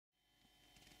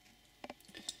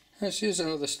This is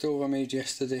another stove I made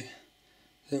yesterday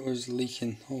that was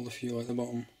leaking all the fuel at the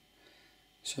bottom.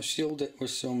 So I sealed it with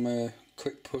some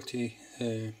quick putty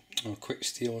or quick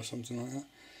steel or something like that.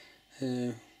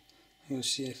 I'm going to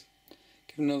see it,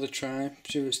 give it another try,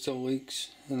 see if it still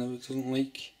leaks, and if it doesn't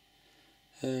leak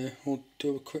we'll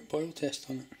do a quick boil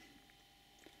test on it.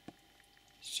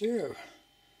 So,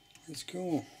 let's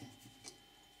go.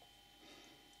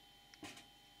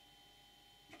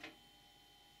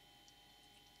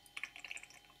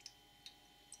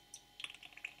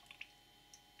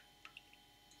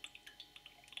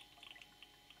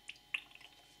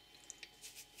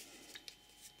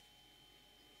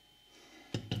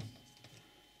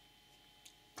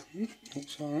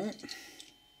 Looks alright.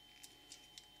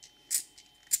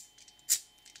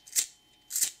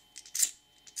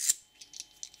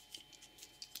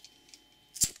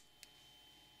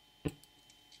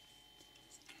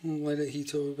 We'll let it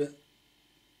heat up a bit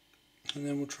and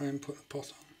then we'll try and put the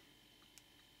pot on.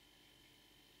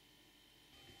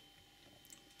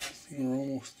 I think we're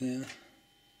almost there.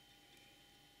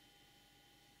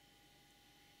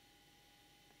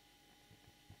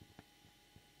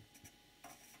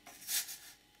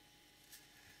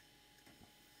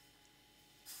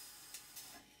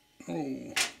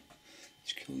 Oh,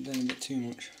 it's cooled down a bit too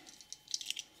much.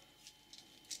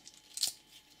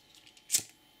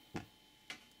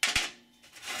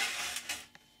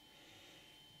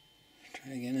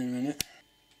 Try again in a minute.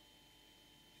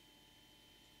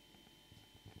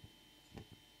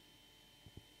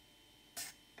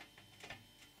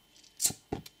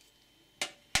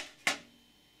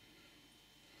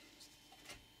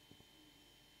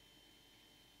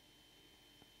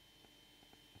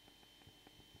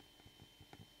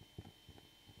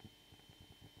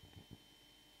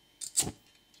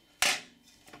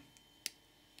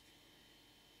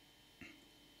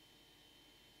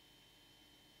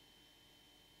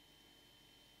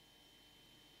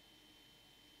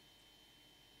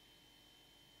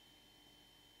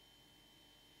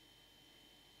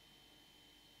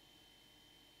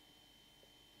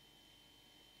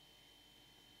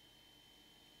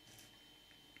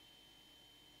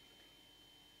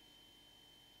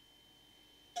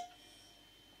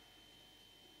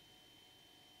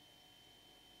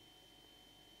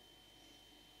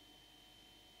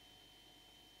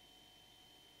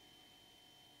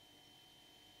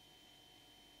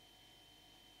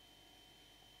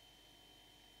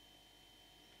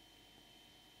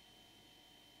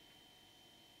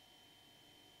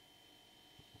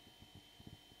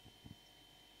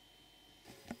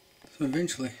 So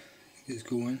eventually it gets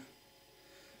going.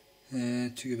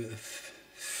 Took a bit of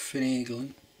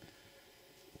finagling.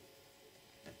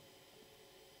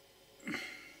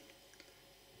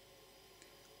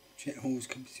 Jet holes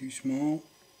could be too small.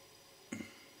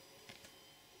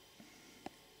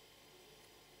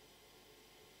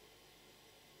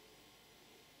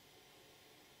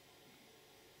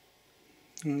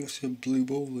 And that's a blue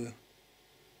bowl there.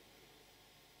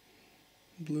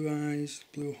 Blue eyes,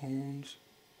 blue horns.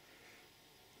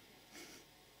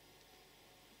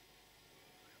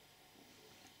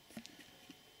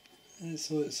 And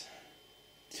so it's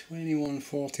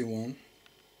 2141.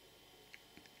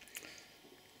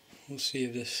 We'll see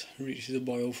if this reaches a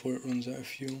boil before it runs out of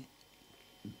fuel.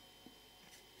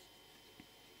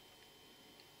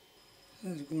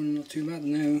 That's going not too bad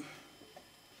now.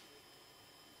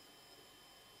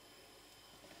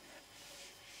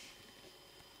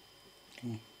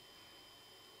 Oh.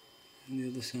 And the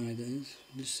other side is,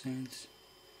 this side's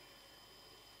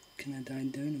kind of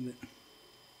died down a bit.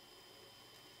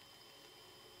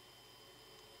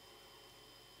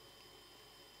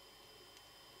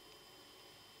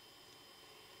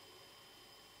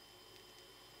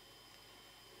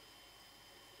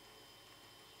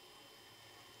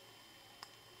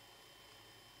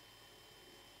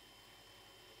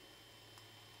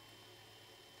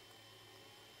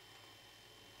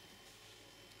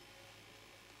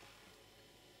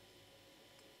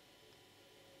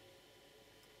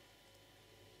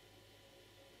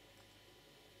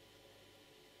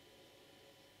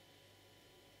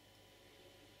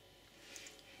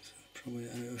 Probably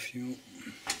out of fuel.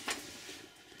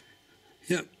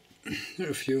 Yep, out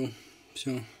of fuel.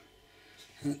 So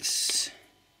that's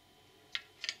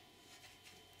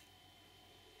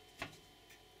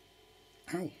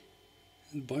ow,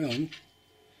 it's boiling.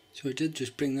 So I did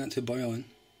just bring that to boiling,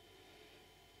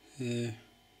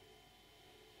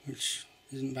 which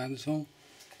isn't bad at all.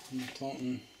 I'm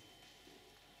talking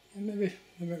maybe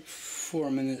about 4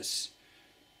 minutes,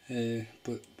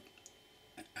 but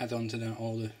add on to that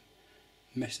all the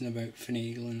messing about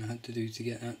finagling I had to do to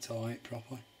get that to light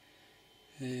properly.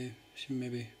 so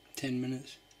maybe 10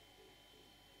 minutes.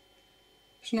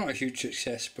 It's not a huge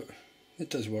success, but it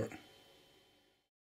does work.